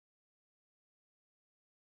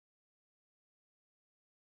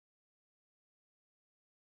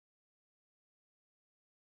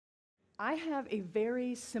I have a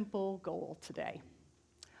very simple goal today.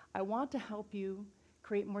 I want to help you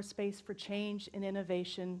create more space for change and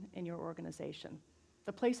innovation in your organization,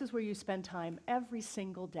 the places where you spend time every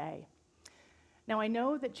single day. Now, I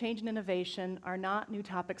know that change and innovation are not new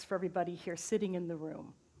topics for everybody here sitting in the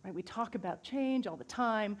room. Right? We talk about change all the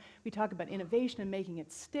time. We talk about innovation and making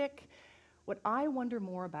it stick. What I wonder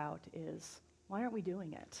more about is, why aren't we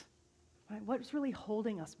doing it? Right? What's really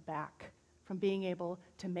holding us back from being able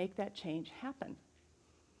to make that change happen?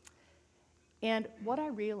 And what I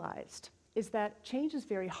realized is that change is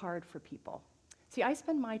very hard for people. See, I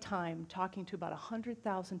spend my time talking to about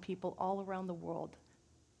 100,000 people all around the world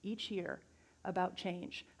each year about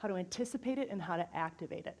change, how to anticipate it and how to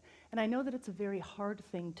activate it. And I know that it's a very hard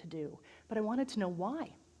thing to do, but I wanted to know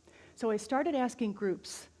why. So I started asking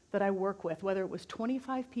groups that I work with, whether it was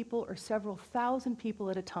 25 people or several thousand people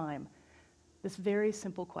at a time, this very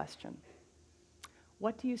simple question.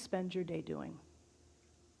 What do you spend your day doing?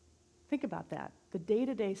 Think about that, the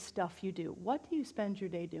day-to-day stuff you do. What do you spend your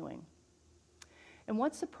day doing? And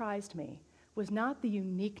what surprised me was not the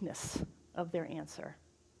uniqueness of their answer,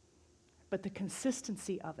 but the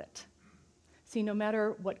consistency of it. See, no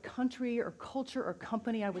matter what country or culture or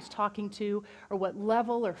company I was talking to, or what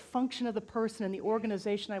level or function of the person in the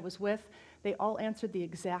organization I was with, they all answered the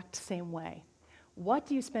exact same way. What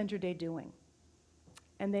do you spend your day doing?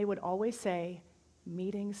 And they would always say,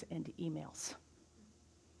 meetings and emails.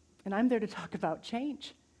 And I'm there to talk about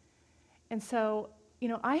change. And so,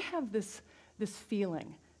 I have this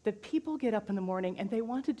feeling that people get up in the morning and they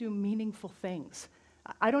want to do meaningful things.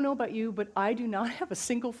 I don't know about you, but I do not have a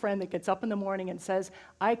single friend that gets up in the morning and says,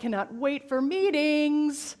 I cannot wait for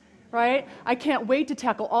meetings, right? I can't wait to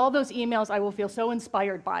tackle all those emails. I will feel so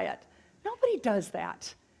inspired by it. Nobody does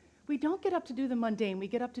that. We don't get up to do the mundane. We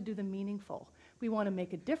get up to do the meaningful. We want to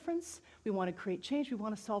make a difference. We want to create change. We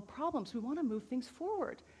want to solve problems. We want to move things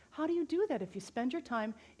forward. How do you do that if you spend your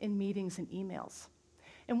time in meetings and emails?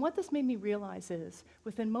 And what this made me realize is,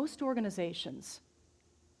 within most organizations,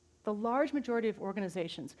 the large majority of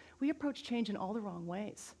organizations, we approach change in all the wrong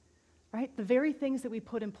ways, right? The very things that we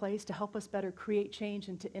put in place to help us better create change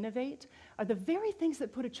and to innovate are the very things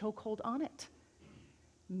that put a chokehold on it.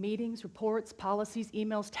 Meetings, reports, policies,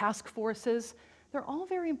 emails, task forces, they're all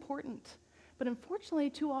very important. But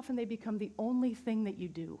unfortunately, too often they become the only thing that you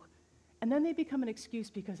do. And then they become an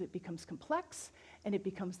excuse because it becomes complex, and it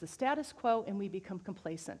becomes the status quo, and we become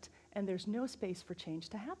complacent. And there's no space for change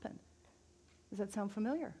to happen. Does that sound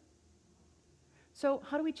familiar? So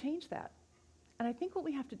how do we change that? And I think what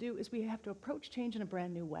we have to do is we have to approach change in a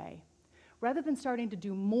brand new way. Rather than starting to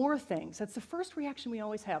do more things, that's the first reaction we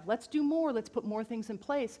always have. Let's do more, let's put more things in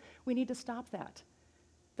place. We need to stop that.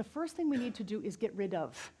 The first thing we need to do is get rid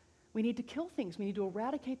of. We need to kill things. We need to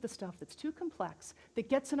eradicate the stuff that's too complex, that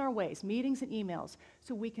gets in our ways, meetings and emails,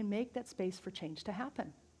 so we can make that space for change to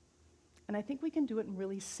happen. And I think we can do it in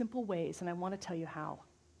really simple ways, and I want to tell you how.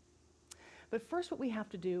 But first, what we have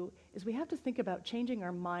to do is we have to think about changing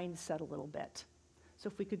our mindset a little bit. So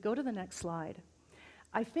if we could go to the next slide.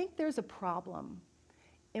 I think there's a problem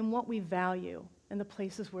in what we value in the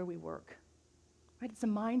places where we work. Right? It's a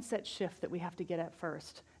mindset shift that we have to get at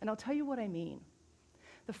first. And I'll tell you what I mean.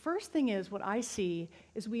 The first thing is, what I see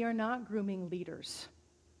is we are not grooming leaders.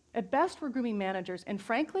 At best, we're grooming managers. And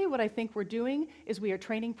frankly, what I think we're doing is we are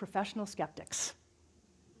training professional skeptics.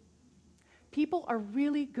 People are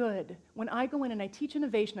really good. When I go in and I teach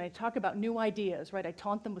innovation, I talk about new ideas, right? I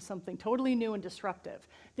taunt them with something totally new and disruptive.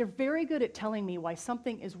 They're very good at telling me why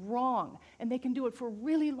something is wrong, and they can do it for a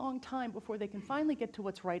really long time before they can finally get to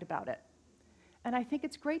what's right about it. And I think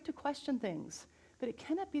it's great to question things, but it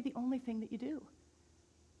cannot be the only thing that you do.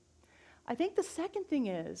 I think the second thing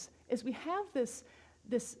is we have this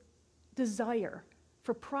desire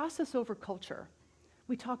for process over culture.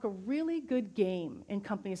 We talk a really good game in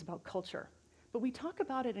companies about culture, but we talk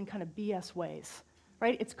about it in kind of BS ways,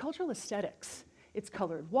 right? It's cultural aesthetics. It's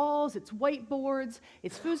colored walls, it's whiteboards,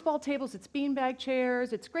 it's foosball tables, it's beanbag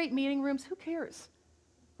chairs, it's great meeting rooms. Who cares,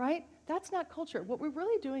 right? That's not culture. What we're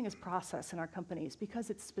really doing is process in our companies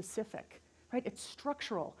because it's specific. Right? It's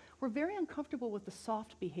structural. We're very uncomfortable with the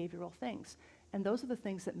soft behavioral things, and those are the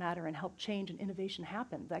things that matter and help change and innovation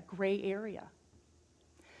happen, that gray area.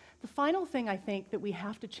 The final thing I think that we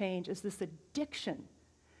have to change is this addiction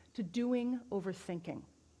to doing over thinking.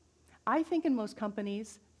 I think in most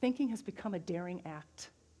companies, thinking has become a daring act.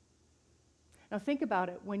 Now think about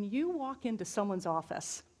it. When you walk into someone's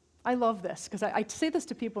office, I love this because I say this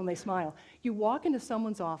to people and they smile. You walk into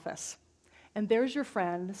someone's office, and there's your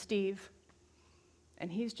friend, Steve,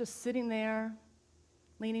 and he's just sitting there,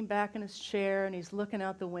 leaning back in his chair, and he's looking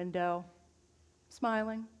out the window,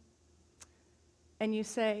 smiling. and you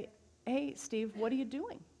say, hey, Steve, what are you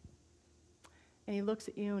doing? And he looks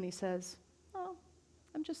at you and he says, oh,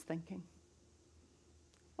 I'm just thinking.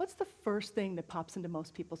 What's the first thing that pops into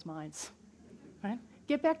most people's minds? Right?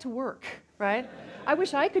 Get back to work, right? I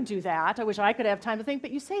wish I could do that. I wish I could have time to think,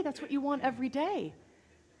 but you say that's what you want every day.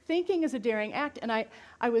 Thinking is a daring act, and I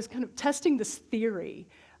was kind of testing this theory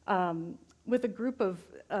with a group of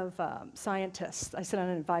scientists I sit on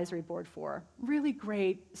an advisory board for. Really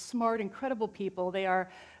great, smart, incredible people. The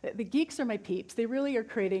geeks are my peeps. They really are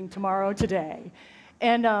creating tomorrow today.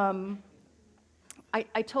 And I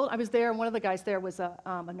was there, and one of the guys there was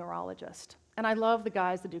a neurologist. And I love the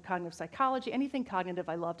guys that do cognitive psychology. Anything cognitive,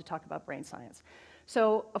 I love to talk about brain science.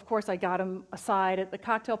 So, of course, I got him aside at the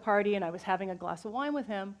cocktail party, and I was having a glass of wine with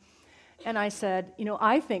him. And I said, you know,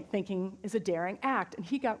 I think thinking is a daring act. And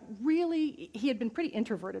he had been pretty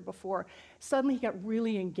introverted before. Suddenly, he got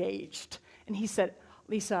really engaged. And he said,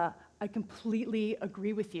 Lisa, I completely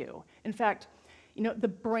agree with you. In fact, you know, the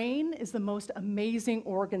brain is the most amazing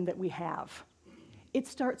organ that we have. It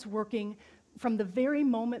starts working from the very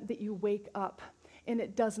moment that you wake up, and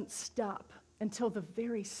it doesn't stop until the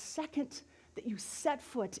very second that you set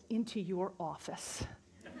foot into your office.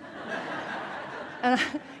 And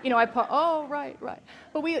oh, right.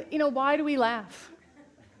 But why do we laugh?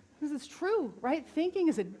 Because it's true, right? Thinking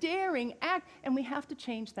is a daring act, and we have to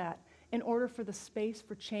change that in order for the space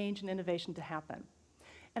for change and innovation to happen.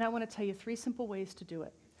 And I want to tell you 3 simple ways to do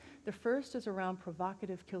it. The first is around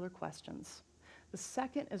provocative killer questions. The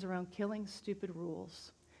second is around killing stupid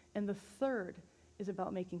rules. And the third is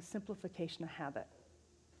about making simplification a habit.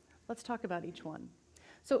 Let's talk about each one.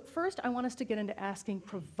 So first, I want us to get into asking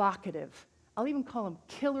provocative, I'll even call them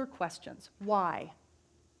killer questions. Why?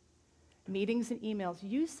 Meetings and emails.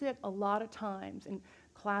 You sit a lot of times in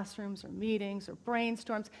classrooms or meetings or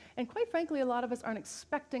brainstorms, and quite frankly, a lot of us aren't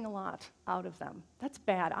expecting a lot out of them. That's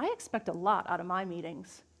bad. I expect a lot out of my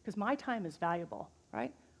meetings because my time is valuable,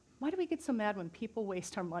 right? Why do we get so mad when people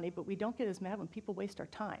waste our money, but we don't get as mad when people waste our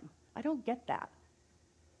time? I don't get that.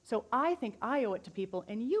 So I think I owe it to people,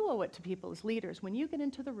 and you owe it to people as leaders. When you get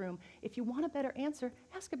into the room, if you want a better answer,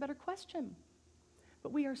 ask a better question.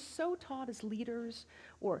 But we are so taught as leaders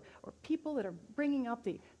or people that are bringing up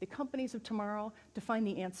the companies of tomorrow to find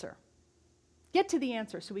the answer. Get to the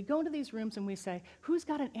answer. So we go into these rooms and we say, who's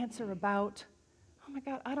got an answer about, oh my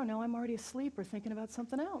God, I don't know, I'm already asleep or thinking about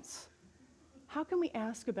something else. How can we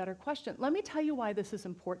ask a better question? Let me tell you why this is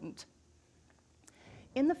important.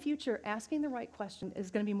 In the future, asking the right question is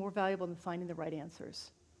going to be more valuable than finding the right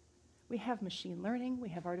answers. We have machine learning, we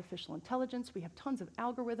have artificial intelligence, we have tons of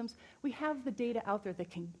algorithms, we have the data out there that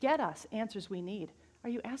can get us answers we need. Are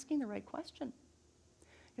you asking the right question?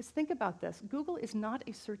 Because think about this, Google is not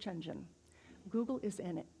a search engine. Google is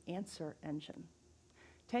an answer engine.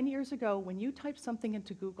 10 years ago, when you typed something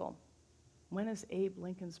into Google, when is Abe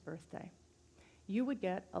Lincoln's birthday? You would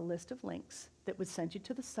get a list of links that would send you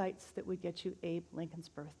to the sites that would get you Abe Lincoln's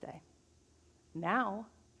birthday. Now,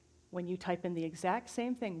 when you type in the exact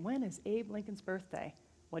same thing, when is Abe Lincoln's birthday,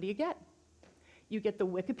 what do you get? You get the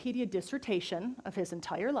Wikipedia dissertation of his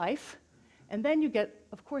entire life, and then you get,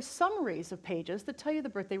 of course, summaries of pages that tell you the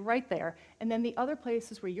birthday right there, and then the other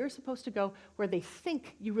places where you're supposed to go where they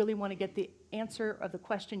think you really want to get the answer of the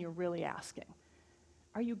question you're really asking.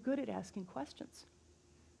 Are you good at asking questions?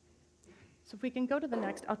 So if we can go to the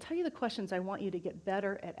next, I'll tell you the questions I want you to get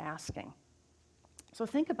better at asking. So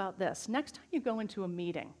think about this. Next time you go into a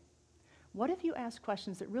meeting, what if you ask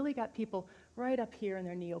questions that really got people right up here in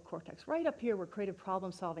their neocortex, right up here where creative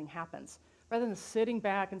problem solving happens, rather than sitting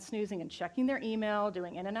back and snoozing and checking their email,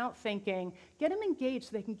 doing in and out thinking, get them engaged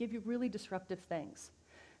so they can give you really disruptive things.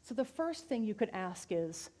 So the first thing you could ask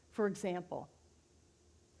is, for example,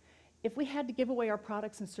 if we had to give away our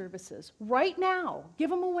products and services right now, give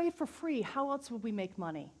them away for free, how else would we make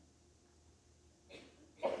money?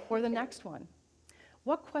 Or the next one,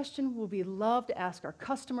 what question would we love to ask our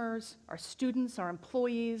customers, our students, our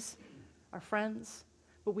employees, our friends,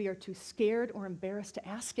 but we are too scared or embarrassed to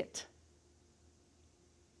ask it?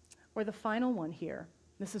 Or the final one here,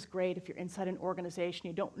 this is great if you're inside an organization,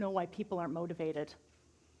 you don't know why people aren't motivated.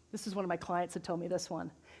 This is one of my clients that told me this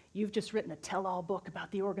one. You've just written a tell-all book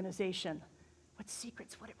about the organization. What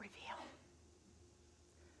secrets would it reveal?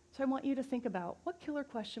 So I want you to think about, what killer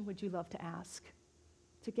question would you love to ask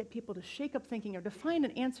to get people to shake up thinking or to find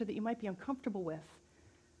an answer that you might be uncomfortable with,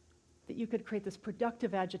 that you could create this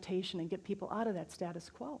productive agitation and get people out of that status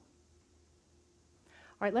quo? All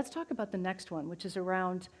right, let's talk about the next one, which is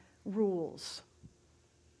around rules.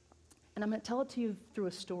 And I'm going to tell it to you through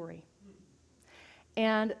a story.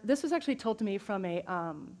 And this was actually told to me from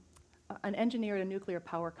a an engineer at a nuclear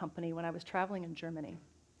power company when I was traveling in Germany.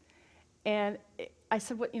 And I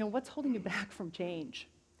said, what's holding you back from change?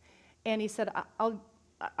 And he said,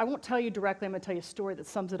 I won't tell you directly, I'm going to tell you a story that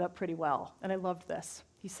sums it up pretty well. And I loved this.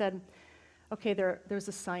 He said, okay, there's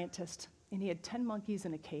a scientist, and he had 10 monkeys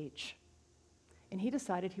in a cage. And he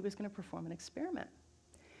decided he was going to perform an experiment.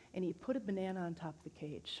 And he put a banana on top of the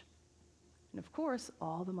cage. And of course,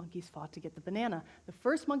 all the monkeys fought to get the banana. The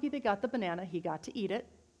first monkey that got the banana, he got to eat it.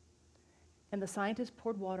 And the scientist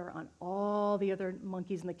poured water on all the other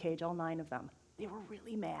monkeys in the cage, all 9 of them. They were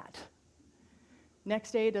really mad.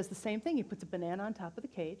 Next day, he does the same thing. He puts a banana on top of the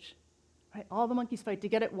cage. Right? All the monkeys fight to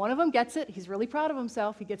get it. One of them gets it. He's really proud of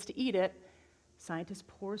himself. He gets to eat it. Scientist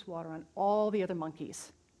pours water on all the other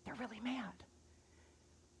monkeys. They're really mad.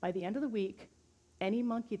 By the end of the week, any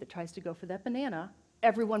monkey that tries to go for that banana,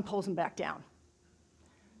 everyone pulls him back down.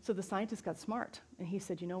 So the scientist got smart, and he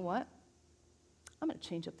said, you know what? I'm going to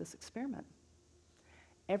change up this experiment.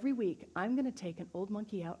 Every week, I'm going to take an old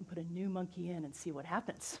monkey out and put a new monkey in and see what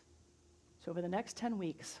happens. So over the next 10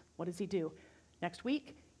 weeks, what does he do? Next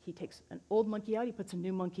week, he takes an old monkey out, he puts a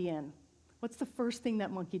new monkey in. What's the first thing that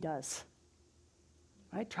monkey does?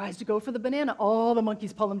 Right? Tries to go for the banana. All the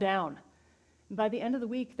monkeys pull him down. And by the end of the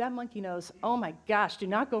week, that monkey knows, oh my gosh, do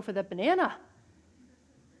not go for that banana.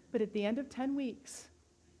 But at the end of 10 weeks,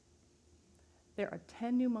 there are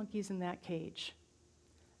 10 new monkeys in that cage.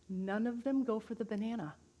 None of them go for the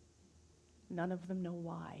banana. None of them know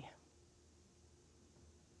why.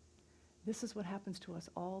 This is what happens to us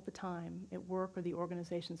all the time at work or the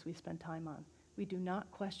organizations we spend time on. We do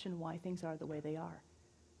not question why things are the way they are.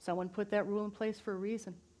 Someone put that rule in place for a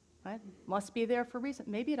reason, right? Must be there for a reason.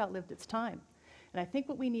 Maybe it outlived its time. And I think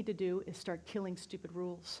what we need to do is start killing stupid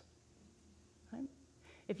rules. Right?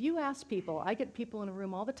 If you ask people, I get people in a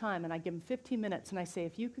room all the time and I give them 15 minutes and I say,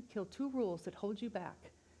 if you could kill 2 rules that hold you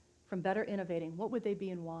back from better innovating, what would they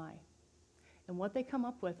be and why? And what they come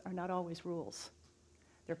up with are not always rules.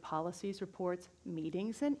 They're policies, reports,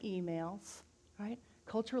 meetings and emails, right?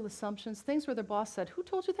 Cultural assumptions, things where their boss said, who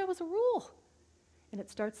told you that was a rule? And it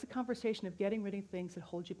starts the conversation of getting rid of things that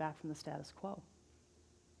hold you back from the status quo.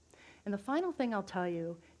 And the final thing I'll tell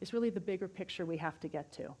you is really the bigger picture we have to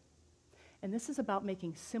get to. And this is about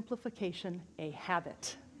making simplification a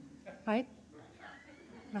habit, right?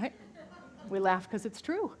 Right? We laugh because it's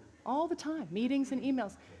true all the time, meetings and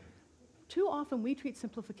emails. Too often we treat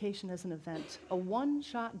simplification as an event, a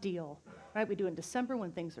one-shot deal, right? We do it in December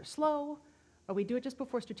when things are slow, or we do it just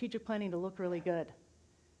before strategic planning to look really good.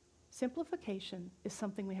 Simplification is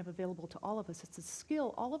something we have available to all of us. It's a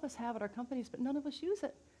skill all of us have at our companies, but none of us use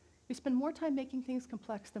it. We spend more time making things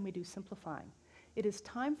complex than we do simplifying. It is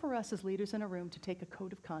time for us as leaders in a room to take a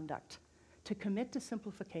code of conduct, to commit to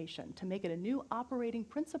simplification, to make it a new operating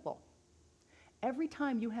principle. Every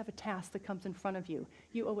time you have a task that comes in front of you,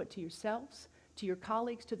 you owe it to yourselves, to your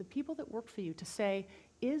colleagues, to the people that work for you to say,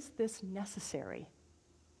 is this necessary?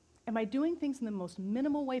 Am I doing things in the most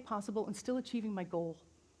minimal way possible and still achieving my goal?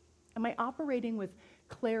 Am I operating with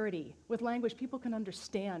clarity, with language people can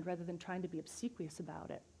understand rather than trying to be obsequious about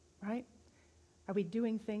it, right? Are we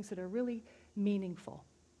doing things that are really meaningful?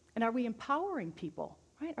 And are we empowering people,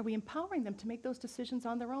 right? Are we empowering them to make those decisions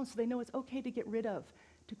on their own so they know it's okay to get rid of,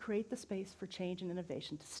 to create the space for change and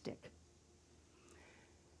innovation to stick?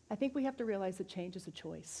 I think we have to realize that change is a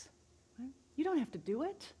choice. Right? You don't have to do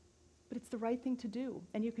it, but it's the right thing to do,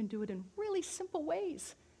 and you can do it in really simple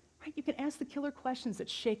ways. Right? You can ask the killer questions that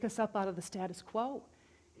shake us up out of the status quo.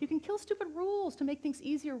 You can kill stupid rules to make things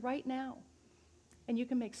easier right now. And you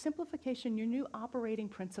can make simplification your new operating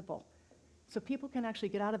principle so people can actually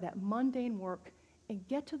get out of that mundane work and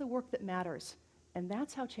get to the work that matters. And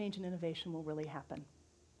that's how change and innovation will really happen.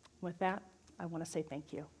 With that, I want to say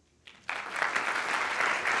thank you.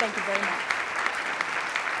 Thank you very much.